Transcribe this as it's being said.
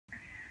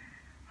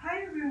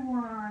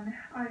everyone,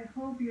 I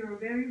hope you're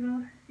very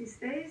well these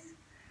days.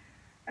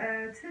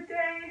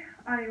 Today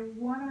I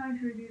want to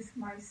introduce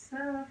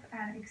myself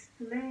and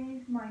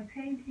explain my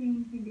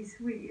painting in this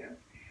video.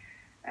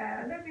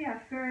 Let me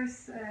at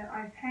first,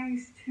 I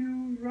thanks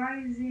to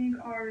Rising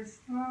Our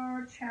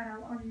Star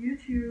channel on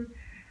YouTube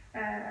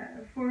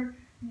for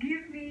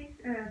give me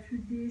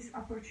to this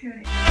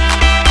opportunity.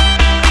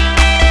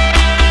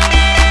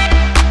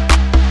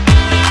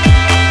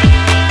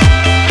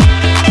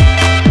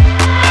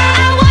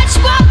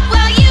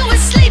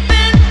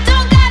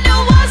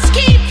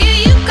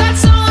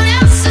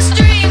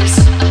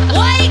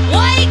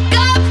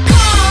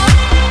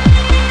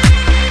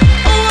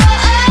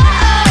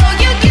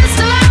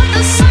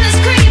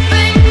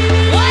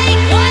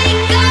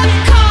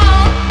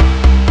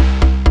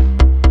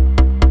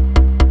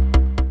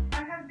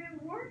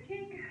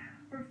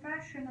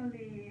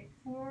 Professionally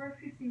for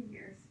 15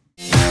 years.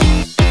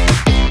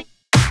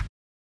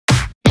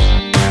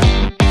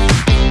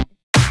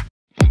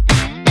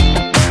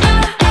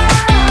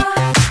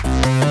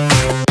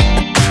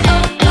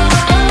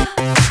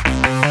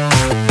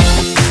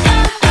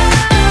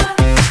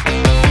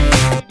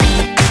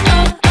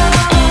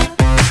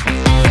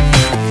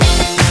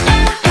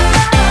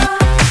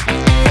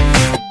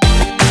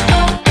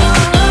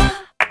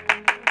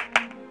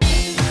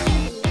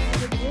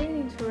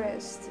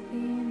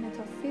 In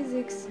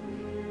metaphysics,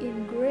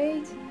 in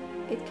grade,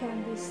 it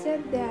can be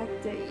said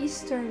that the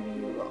Eastern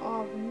view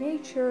of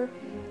nature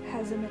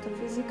has a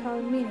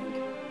metaphysical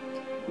meaning.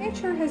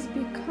 Nature has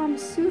become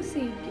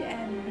soothing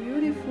and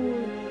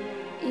beautiful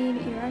in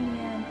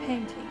Iranian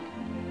painting,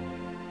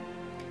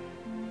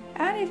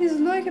 and it is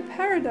like a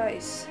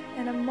paradise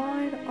in the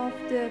mind of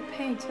the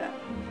painter.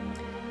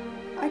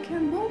 I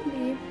can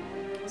boldly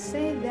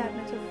say that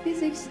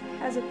metaphysics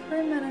has a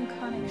permanent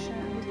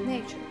connection with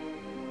nature.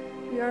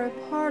 We are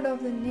a part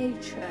of the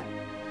nature,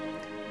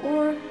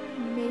 or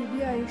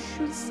maybe I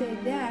should say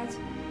that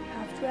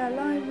have to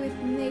align with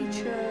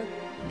nature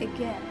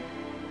again.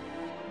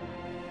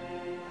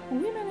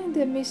 Women in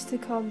the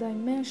mystical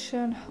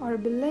dimension are a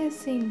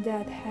blessing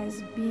that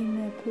has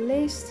been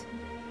placed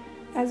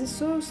as a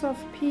source of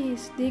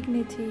peace,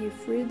 dignity,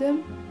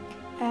 freedom,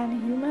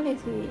 and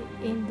humanity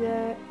in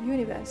the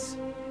universe.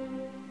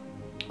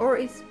 Or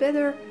it's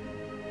better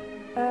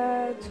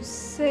to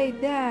say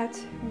that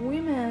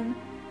women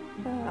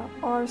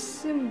are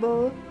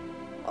symbol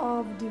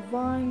of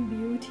divine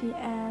beauty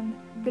and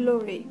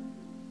glory.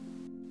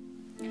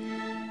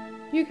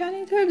 You can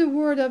enter the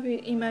world of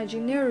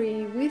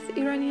imaginary with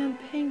Iranian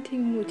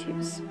painting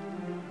motifs.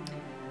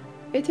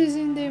 It is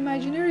in the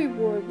imaginary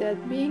world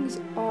that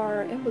beings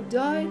are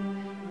embodied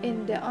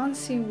in the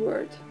unseen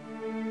world.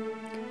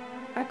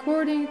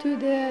 According to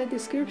the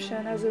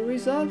description, as a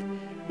result,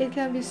 it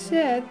can be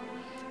said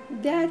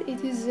that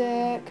it is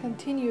a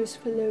continuous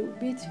flow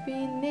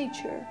between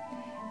nature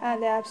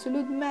and the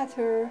absolute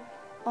matter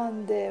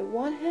on the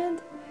one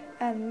hand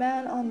and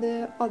man on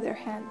the other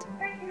hand.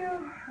 Thank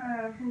you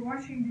for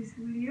watching this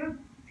video.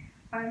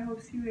 I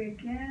hope see you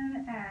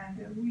again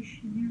and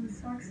wish you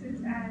success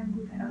and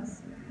good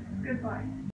health. Goodbye.